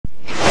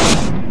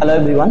Hello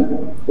everyone,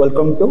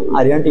 welcome to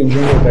Arihant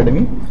Engineering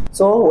Academy.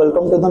 So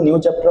welcome to the new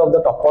chapter of the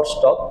Topper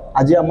Stock.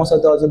 आज हम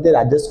सहित अछंती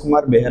Rajesh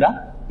Kumar Behera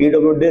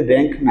PWD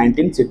rank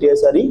 19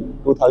 CTSRE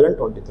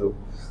 2022.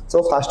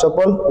 So first of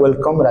all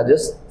welcome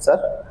Rajesh sir.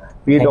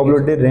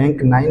 PWD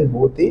rank 9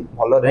 बहुत ही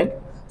भलो rank.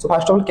 So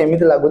first of all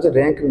केमिति लागो जे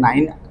rank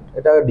 9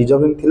 एटा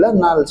deserving थिला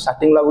ना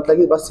starting लागुतला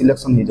कि बस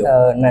सिलेक्शन ही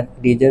जाओ ना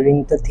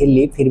डिजर्विंग तो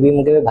थिली फिर भी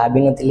मुझे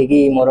भाभी नथिली कि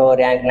मोर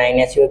रैंक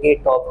 9 आसीयो कि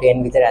टॉप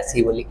 10 भीतर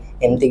आसी बोली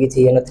एमती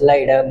किछि हे नथिला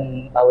एटा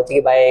भाबुछि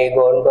कि बाय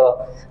गॉड को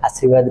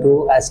आशीर्वाद रु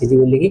आसी जी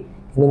बोली कि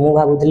किंतु मु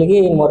भाबुथिली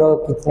कि मोर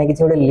कितना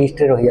किछि ओडे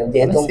लिस्ट रे रहि जाउ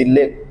जेहेतु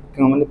सिलेक्ट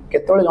माने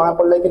केतोले जणा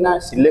पड़ले कि ना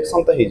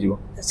सिलेक्शन तो हे जिवो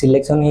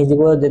सिलेक्शन हे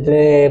जिवो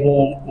जेतले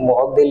मु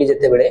मॉक देली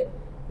जेते बेले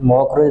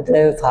मॉक रो जेते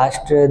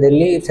फास्ट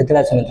देली सेतला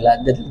आसनथला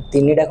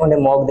तीनटा खंडे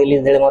मॉक देली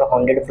जेते मोर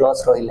 100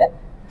 प्लस रहिला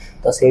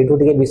तो सेठू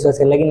टिके विश्वास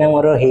हैला कि ना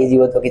मोर हे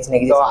जिवो तो किछ नै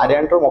किछ तो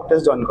आर्यंट रो मॉक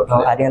टेस्ट जॉइन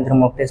करथले आर्यंट रो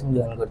mock test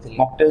join करथली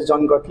mock test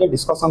join करथले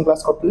discussion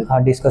class करथले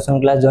हां डिस्कशन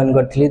क्लास जॉइन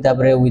करथली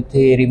तापरे with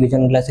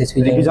revision class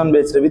SP revision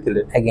बेच रे भी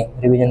थिले आगे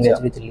रिवीजन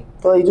बेच भी थिली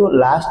तो ए जो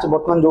लास्ट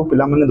वर्तमान जो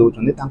पिला माने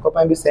दोउछन्ती तांको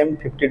पय भी सेम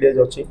 50 डेज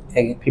अछि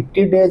आगे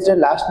 50 डेज रे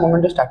लास्ट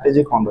मोमेंट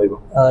स्ट्रेटजी कोन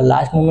रहइबो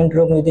लास्ट मोमेंट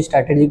रो यदि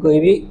स्ट्रेटजी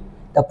कहबी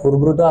ता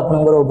पूर्व तो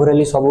आपनकर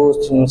ओवरऑली सब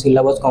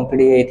सिलेबस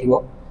कंप्लीट हेथिबो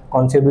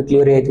कॉन्सेप्ट भी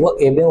क्लियर हेथिबो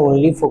एबे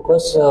only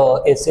focus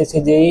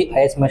SSC JE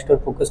IAS master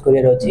focus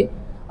career अछि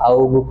आ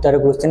Guptar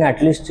question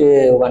at least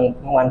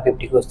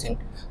 150 question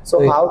so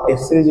how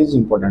test series is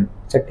important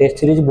so test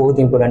series बहुत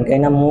इंपोर्टेंट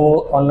काइना मु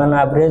on an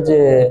average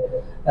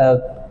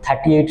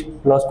 38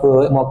 plus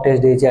mock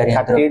test देछि आरि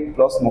 38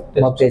 plus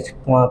mock test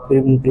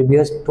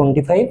previous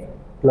 25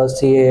 plus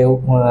ये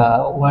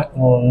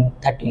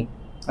 13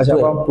 अच्छा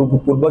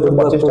पूर्व जो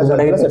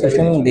 25 टा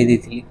सिस्टम दे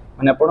देथिली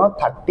माने आपण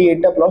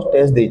 38 टा प्लस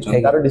टेस्ट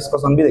देइछन तार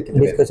डिस्कशन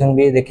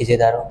भी देखि छे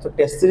तार तो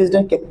टेस्ट सीरीज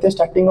रे केते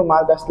स्टार्टिंग रो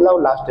मार्क आसला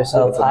और लास्ट टेस्ट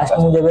फास्ट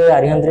मु जबे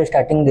आर्यंत रे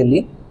स्टार्टिंग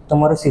देली तो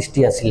मोर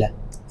 60 आसिला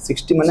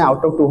 60 माने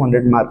out of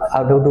 200 mark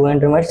out of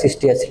 200 mark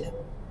 60 आसिला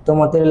तो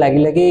मते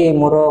लागिला कि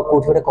मोर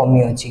कोठी गोटे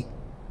कमी अछि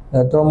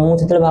तो मु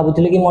सेतले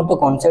भाबुथिले कि मोर तो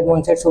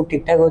कांसेप्ट सब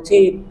ठीक ठाक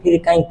अछि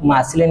फिर काई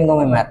आसिलेनी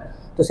गमे मार्क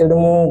तो सेडो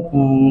मु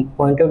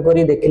पॉइंट आउट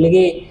करी देखिले कि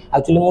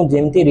एक्चुअली मु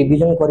जेमती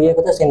रिवीजन करिया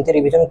कथा सेमती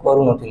रिवीजन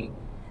करू नथिली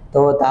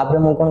तो तापर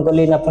मु कोन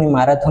कली ना पुनी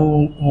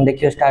मैराथन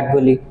देखियो स्टार्ट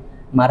कली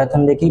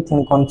मैराथन देखि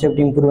पुनी कांसेप्ट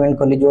इंप्रूवमेंट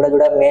कली जोड़ा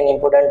जोड़ा मेन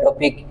इंपोर्टेंट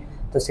टॉपिक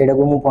तो सेडा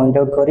को मु पॉइंट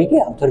आउट करी कि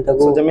आथर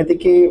तको सो जेमेति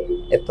कि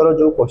एतर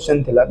जो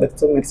क्वेश्चन थिला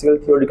दैट्स मैक्सिकल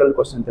थियोरेटिकल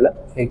क्वेश्चन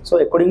थिला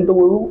so according to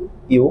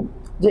you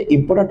J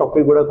important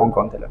topic गुडा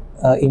कोन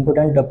थिला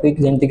इंपोर्टेंट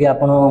टॉपिक जेमति कि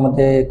आपण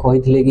मते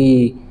कहिथिले कि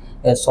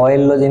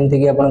सॉइल लो जेमति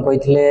कि आपण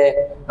कहिथिले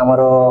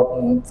हमरो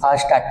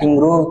फास्ट स्टार्टिंग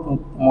रो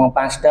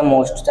पांचटा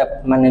मोस्ट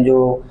माने जो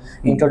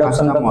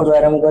इंट्रोडक्शन पाखरु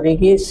आरंभ करी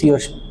कि CO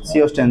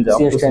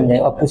stanza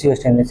up to CO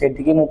stanza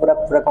सेठी कि मु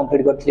पूरा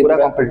कंप्लीट करथली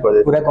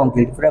पूरा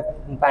कंप्लीट पूरा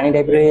पानी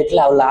टाइप रे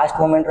हेतला और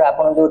लास्ट मोमेंट रे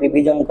आपण जो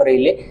रिवीजन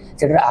करैले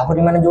सेटा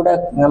आहुरी माने जोडा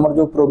हमर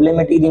जो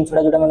प्रॉब्लमेटिक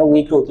जिंसडा जोडा माने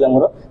वीक रहउतला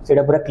हमरो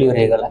सेटा पूरा क्लियर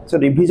हे गला सो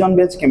रिवीजन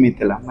बेच केमि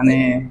थिला माने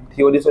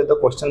थ्योरी सहित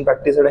क्वेश्चन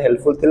प्रैक्टिस एटा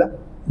हेल्पफुल थिला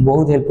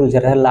बहुत हेल्पफुल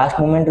छरा लास्ट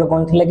मोमेंट रे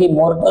कोन थिला कि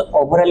मोर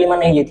ओवरऑली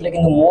माने हे जेतले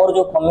किंतु मोर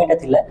जो कमिटा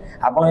थिला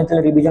आपण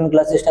जेतले रिवीजन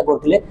क्लासेसटा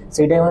करथिले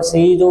सेटा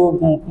सेही जो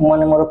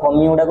माने मोर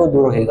कमी उडा को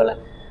दूर हे गला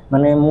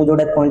माने मु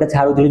जोडा पॉइंट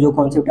छाडुथिली जो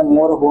कांसेप्ट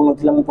मोर हो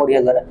नथिला मु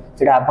पढिया द्वारा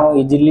सेटा आपण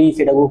इजीली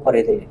सेटा को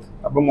करे देले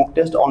आपण मॉक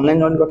टेस्ट ऑनलाइन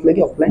जॉइन करथले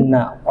कि ऑफलाइन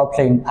ना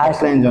ऑफलाइन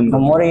ऑफलाइन जॉइन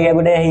मोर ये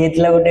गोटे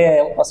हेतला गोटे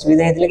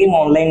असुविधा हेतला कि मु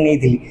ऑनलाइन नै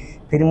थिली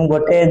फिर मु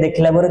गोटे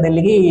देखला पर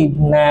देली कि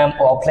ना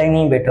ऑफलाइन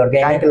ही बेटर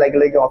काहे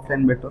लागले कि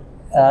ऑफलाइन बेटर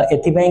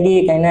एथि पय कि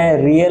काइना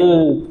रियल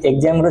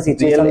एग्जाम रो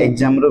सिचुएशन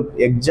एग्जाम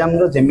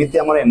रो जेमिति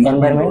हमर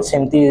एनवायरनमेंट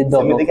सेमति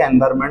का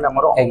एनवायरनमेंट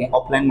हमर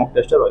ऑफलाइन मॉक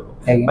टेस्ट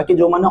रहइबो बाकी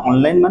जो माने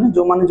ऑनलाइन माने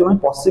जो माने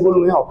पॉसिबल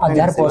हुए ऑफलाइन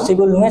जार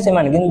पॉसिबल हुए से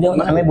माने कि जो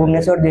हमें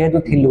भुवनेश्वर जेहेतु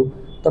थिलु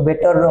तो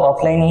बेटर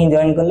ऑफलाइन ही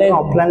जॉइन करले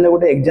ऑफलाइन ले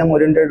गोटे एग्जाम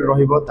ओरिएंटेड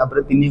रहइबो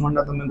तापर 3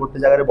 घंटा तुमे गोटे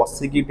जगह रे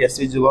बसि की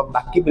टेस्ट जीवो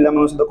बाकी पिला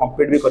मन से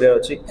कंप्लीट भी करिया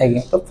अछि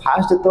तो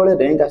फास्ट जेतोले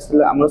रैंक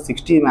आसला हमर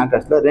 60 मार्क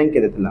आसला रैंक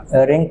के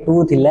देतिला रैंक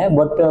 2 थिला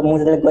बट मु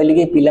जेतले कहली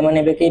कि पिला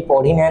माने बे के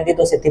पढी नांती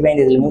तो सेति पय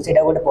देले मु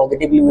सेटा गोटे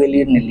पॉजिटिवली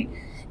वेली नेली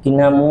कि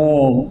ना मु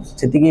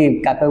सेति कि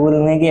कैपेबल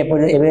नै कि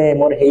एबे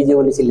मोर हे जे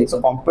बोली सिलेक्शन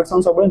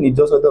कंपटीशन सब निज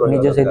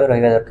सहित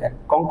रहइबा दरकार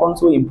कोन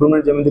सो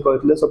इंप्रूवमेंट जेमिति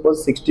कहथिले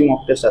सपोज 60 मॉक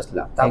टेस्ट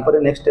आसला तापर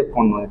नेक्स्ट स्टेप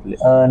कोन होइतले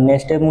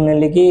नेक्स्ट स्टेप मु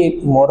नेली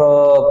कि मोर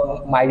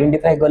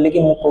आइडेंटिफाई करली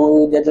कि मु को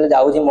जेतले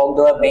जाउची मॉक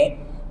दवा पे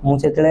मु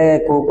सेतले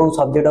को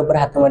सब्जेक्ट ऊपर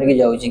हाथ मारी के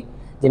जाउची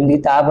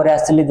जेमिति तापर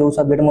आसली जो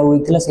सब्जेक्ट मोर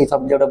वीक थिला से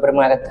सब्जेक्ट ऊपर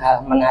माने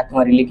हाथ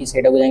मारिली कि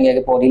सेटा को जांगे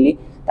आगे पढिली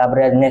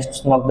तापर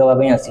नेक्स्ट मॉक दवा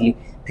पे आसली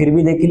फिर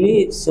भी देखिली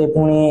से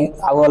पुनी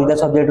आ अलग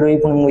सब्जेक्ट रो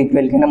पुनी वीक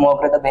पेल कि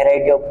मॉक रे तो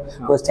variety of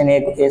question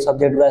a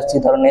subject रो आछि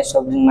तर नेक्स्ट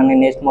सब्जेक्ट माने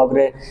नेक्स्ट मॉक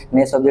रे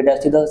नेक्स्ट सब्जेक्ट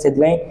आछि तो सेति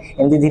भाई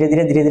एमती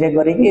धीरे धीरे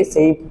करी कि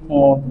सेही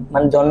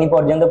माने जर्नी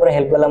पर्यंत पर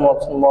हेल्प कला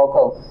मॉक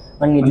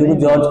माने निजु को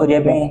जज करिया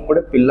पे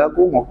गोटे पिल्ला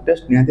को मॉक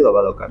टेस्ट निहाती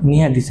दबा दरकार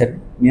निहाती सर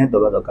निहाती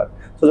दबा दरकार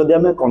सो जदि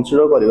हमें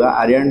कंसीडर करबा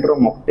आर्यंट रो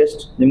मॉक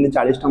टेस्ट जेमि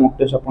 40 टा मॉक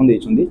टेस्ट अपन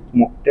देइछंदी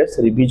मॉक टेस्ट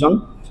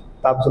रिवीजन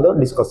ताप सहित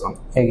डिस्कशन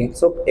आगे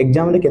सो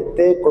एग्जाम रे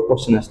केते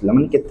क्वेश्चन आसला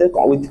माने केते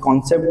with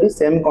concept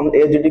same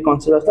AGD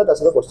concept आसला ता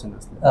सहित क्वेश्चन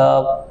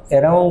आसला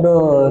अराउंड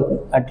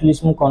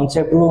एटलीस्ट मु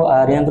कांसेप्ट रो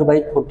आर्यन रो भाई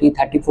 40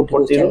 30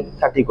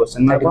 30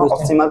 क्वेश्चन माने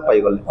 80 मार्क पाई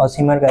गले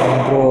 80 मार्क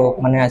आर्यन रो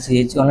माने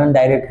आसी ऑन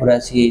डायरेक्ट पूरा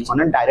आसी on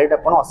direct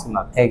upon 80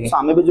 mark so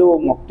हमें भी जो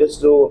मॉक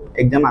टेस्ट जो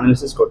एग्जाम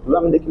एनालिसिस करथलो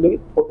हम देखिलो कि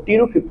 40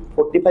 रो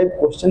 45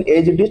 क्वेश्चन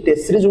एजीडी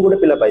टेस्ट सीरीज जो गोटे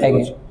पिला पाई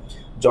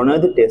जने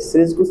यदि टेस्ट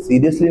सीरीज को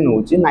सीरियसली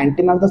नउची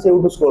 90 मार्क तो से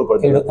उठो स्कोर कर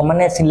दे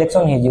माने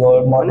सिलेक्शन हे जीवो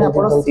माने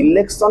अपन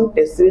सिलेक्शन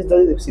टेस्ट सीरीज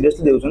जदि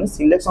सीरियसली देउछन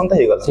सिलेक्शन तो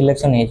हे गला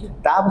सिलेक्शन हे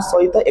ताप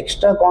सहित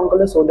एक्स्ट्रा कोन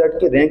करले सो दैट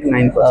कि रैंक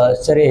 9 पर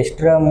सर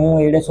एक्स्ट्रा मु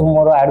एडे सब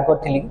मोर ऐड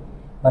करथिली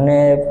माने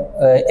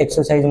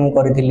एक्सरसाइज मु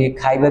करथिली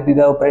खाइबा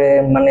पीबा ऊपर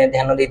माने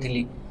ध्यान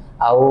देथिली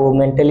आउ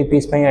मेंटली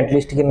पीस पई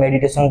एटलीस्ट के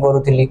मेडिटेशन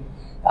करूथिली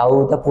आउ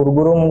ता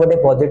पूर्वरो मु गोटे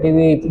पॉजिटिव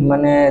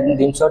माने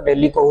दिनसो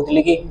डेली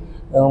कहूथिली कि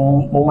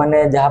मु माने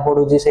जहा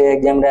पढुची से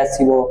एग्जाम रे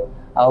आसीबो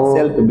आउ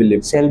सेल्फ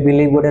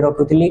बिलीव गोटे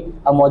रखुथिली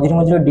आ मझिर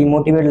मझिर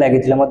डिमोटिवेट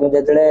लागिथिला मते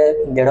जेतले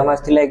 1.5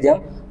 मास थिला एग्जाम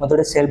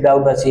मते सेल्फ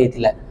डाउट आसी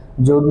हेतिला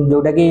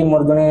जोटा कि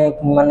मोर जने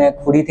माने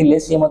खुड़ी थिले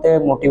से मते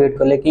मोटिवेट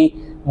करले कि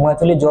मु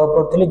एक्चुअली जॉब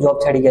करथली जॉब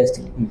छाड़ी के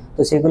आस्थिली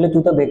तो से कहले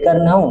तू तो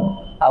बेकार ना हो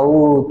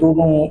आउ तू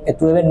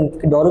एबे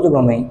डरो जो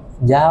गमे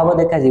जा हबो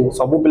देखा जीव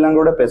सब पिलांग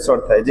गोटे प्रेशर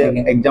थाए जे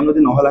एग्जाम जदी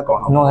न होला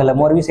कोन न होला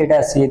मोर भी सेटा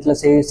आसी हेतला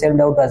से सेल्फ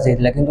डाउट आसी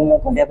हेतला किंतु मु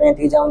कहया पे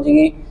थी जाउं जी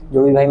कि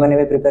जो भी भाई माने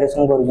बे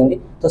प्रिपरेशन करूछंदी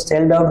तो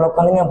सेल्फ डाउट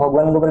रखनी ना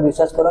भगवान के ऊपर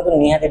विश्वास करन तो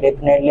निहाते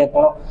डेफिनेटली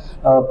आपण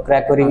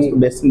क्रैक करी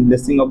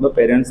blessing of the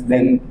parents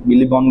then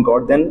believe on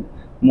God then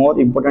more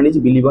important is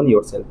believe on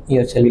yourself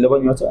believe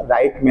on yourself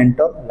right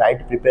mentor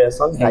right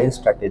preparation right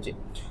strategy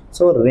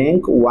so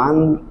rank 1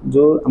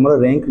 जो हमर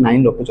rank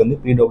 9 रखुचंदी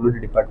पीडब्ल्यूडी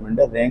डिपार्टमेंट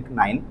rank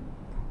 9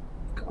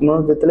 हमर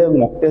जतले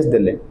mock test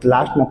देले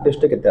last mock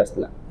test केते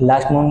आस्ला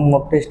last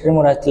mock test रे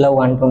मोर आस्ला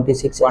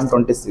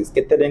 126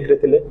 केते rank रे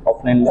थिले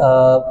offline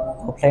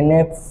ने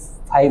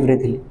 5 रे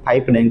थिले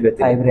 5 रैंक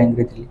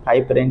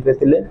रे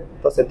थिले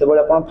तो सेते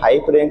बेले अपन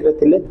 5 रैंक रे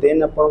थिले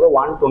देन अपन को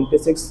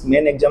 126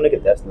 मेन एग्जाम रे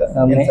केते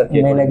आस्ला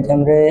मेन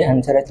एग्जाम रे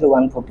आंसर आस्ला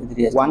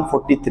 126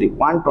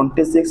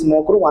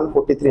 मॉक रो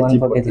 143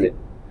 अचीव करथिले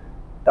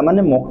त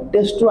माने मॉक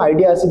टेस्ट टू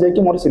आईडिया आसी जाय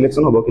कि मोर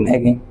सिलेक्शन होबो कि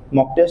नै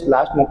mock test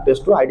last mock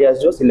test to idea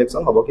जो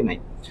सिलेक्शन होबो कि नै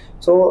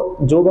सो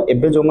जो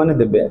एबे जो माने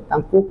देबे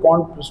तांको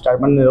कोन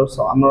स्टार्ट माने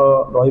हमर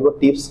रहिबो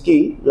टिप्स की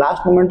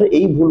लास्ट मोमेंट रे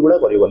एई भूल गुडा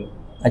करिवनी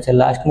अच्छा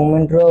लास्ट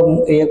मोमेंट रो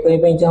ए कोइ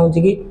पई चाहू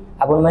छी कि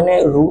आपण माने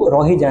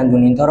रही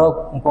जानदुनी धरो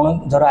कोन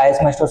धरो आईएएस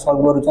मास्टर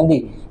सॉल्व करूचंदी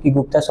कि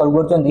गुप्ता सॉल्व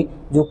करूचंदी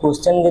जो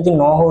क्वेश्चन जदी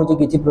न हो जे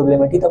किछि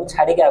प्रॉब्लमेटी तब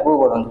छाडी के आगो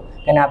बढ़ंतु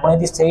कने आपण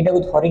यदि सेइटा को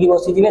धरि की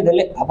बसी जिवे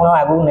देले आपण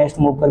आगो नेक्स्ट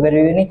मूव कर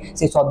परबेनी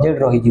से सब्जेक्ट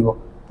रही जिवो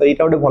तो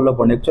एटा गोटे भलो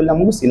पॉइंट एक्चुअली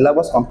हमको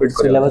सिलेबस कंप्लीट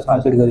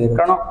करियो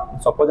कारण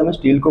सपोज हम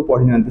स्टील को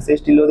पढि नंती से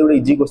स्टील रो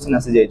इजी क्वेश्चन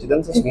आसी जाय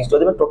देन से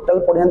जदी हम टोटल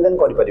पढि नंती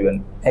करि परिबेनी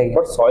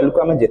बट सॉइल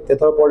को हम जत्ते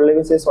थर पढले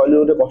भी से सॉइल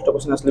रो कष्ट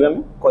क्वेश्चन आसले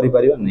हम करि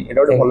परिबा नै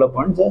एटा गोटे भलो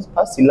पॉइंट जे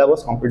फर्स्ट सिलेबस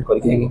कंप्लीट करि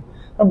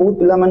बहुत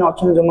पिला माने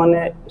अच्छे जो माने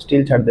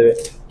स्टील छाड़ देबे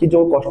कि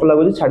जो कष्ट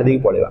लागो छाड़ देकी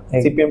पळेबा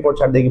सीपीएम पर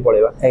छाड़ देकी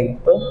पळेबा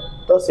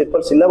तो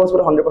सिंपल सिलेबस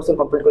पूरा 100%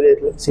 कंप्लीट कर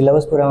जायतले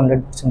सिलेबस पूरा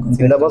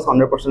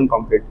 100%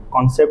 complete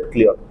concept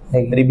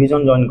clear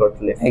revision join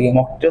करतले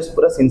मॉक टेस्ट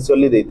पूरा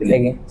सिंसियरली देतिले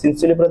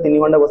सिंसियरली पूरा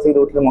 3 घंटा बसी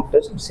दोतले मॉक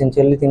टेस्ट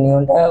सिंसियरली 3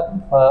 घंटा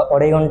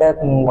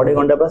 2.5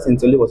 घंटा पर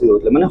सिंसियरली बसी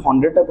दोतले माने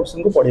 100 टा क्वेश्चन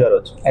को पढिबार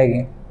अछि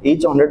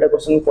ईच 100 टा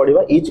क्वेश्चन को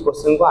पढिबा ईच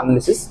क्वेश्चन को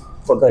एनालिसिस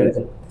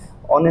करतले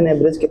ऑन एन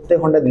एवरेज केते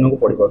घंटा दिन को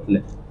पढि करतले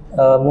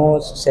मो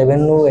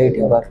 7 रो 8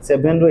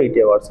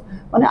 आवर्स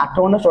माने 8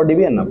 घंटा स्टडी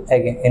भी है ना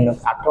आगे एनो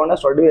 8 घंटा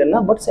स्टडी भी है ना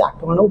बट से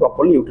 8 घंटा को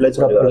प्रॉपर्ली यूटिलाइज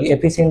करबा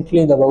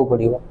एफिशिएंटली दबाउ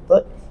पड़िबो तो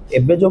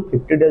एबे जो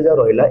 50 डेज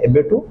रहइला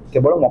एबे टू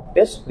केवल मॉक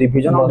टेस्ट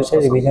रिवीजन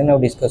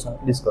और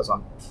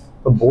डिस्कशन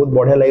तो बहुत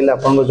बढ़िया लागला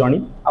आपन को जानी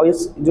आ ये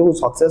जो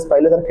सक्सेस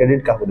पाइले तार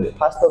क्रेडिट का होदे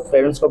फर्स्ट तो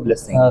पेरेंट्स को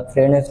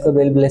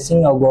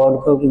ब्लेसिंग और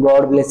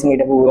गॉड ब्लेसिंग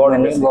एटा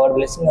गॉड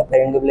ब्लेसिंग और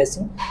पेरेंट को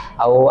ब्लेसिंग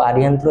आ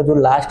आर्यंत जो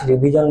लास्ट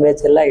रिवीजन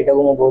बैच हला एटा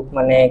को बहुत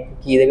माने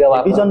की देबे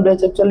रिवीजन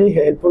बैच एक्चुअली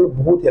हेल्पफुल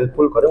बहुत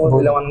हेल्पफुल करे मो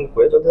पिला मान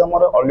को जदि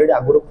हमर ऑलरेडी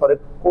आगुर फरे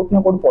कोट ना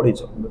कोट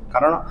पढिछ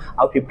कारण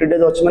आ 50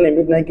 डेज अछि माने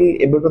एबिट नै कि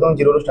एबे तो तुम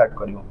जीरो रो स्टार्ट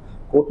करियो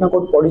कोट ना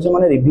कोट पढिछ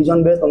माने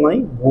रिवीजन बैच तमई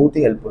बहुत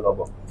ही हेल्पफुल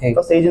होबो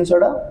तो सेही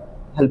जिंसडा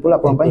हेल्पफुल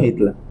आपन पई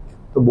हेतला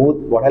तो बहुत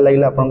बढ़िया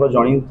लागला आपन को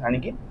जानी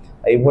कि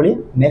एई भली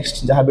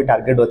नेक्स्ट जहां भी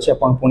टारगेट अछि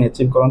आपन पुनी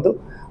अचीव करंतु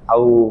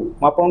आउ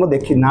म आपन को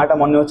देखि नाटा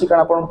मन अछि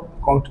कारण आपन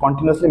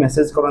कंटीन्यूअसली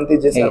मेसेज करंती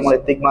जे सर मोर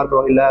एतिक मार्क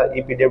रहिला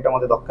ई पीडीएफ टा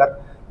मते दरकार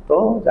तो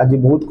आज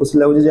बहुत खुशी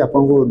लागु जे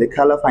आपन को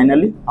देखाला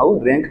फाइनली आउ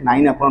रैंक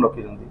 9 आपन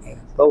रखि जंती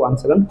तो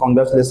once again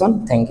congratulation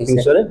thank you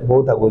future रे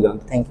बहुत आगु जान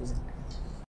थैंक यू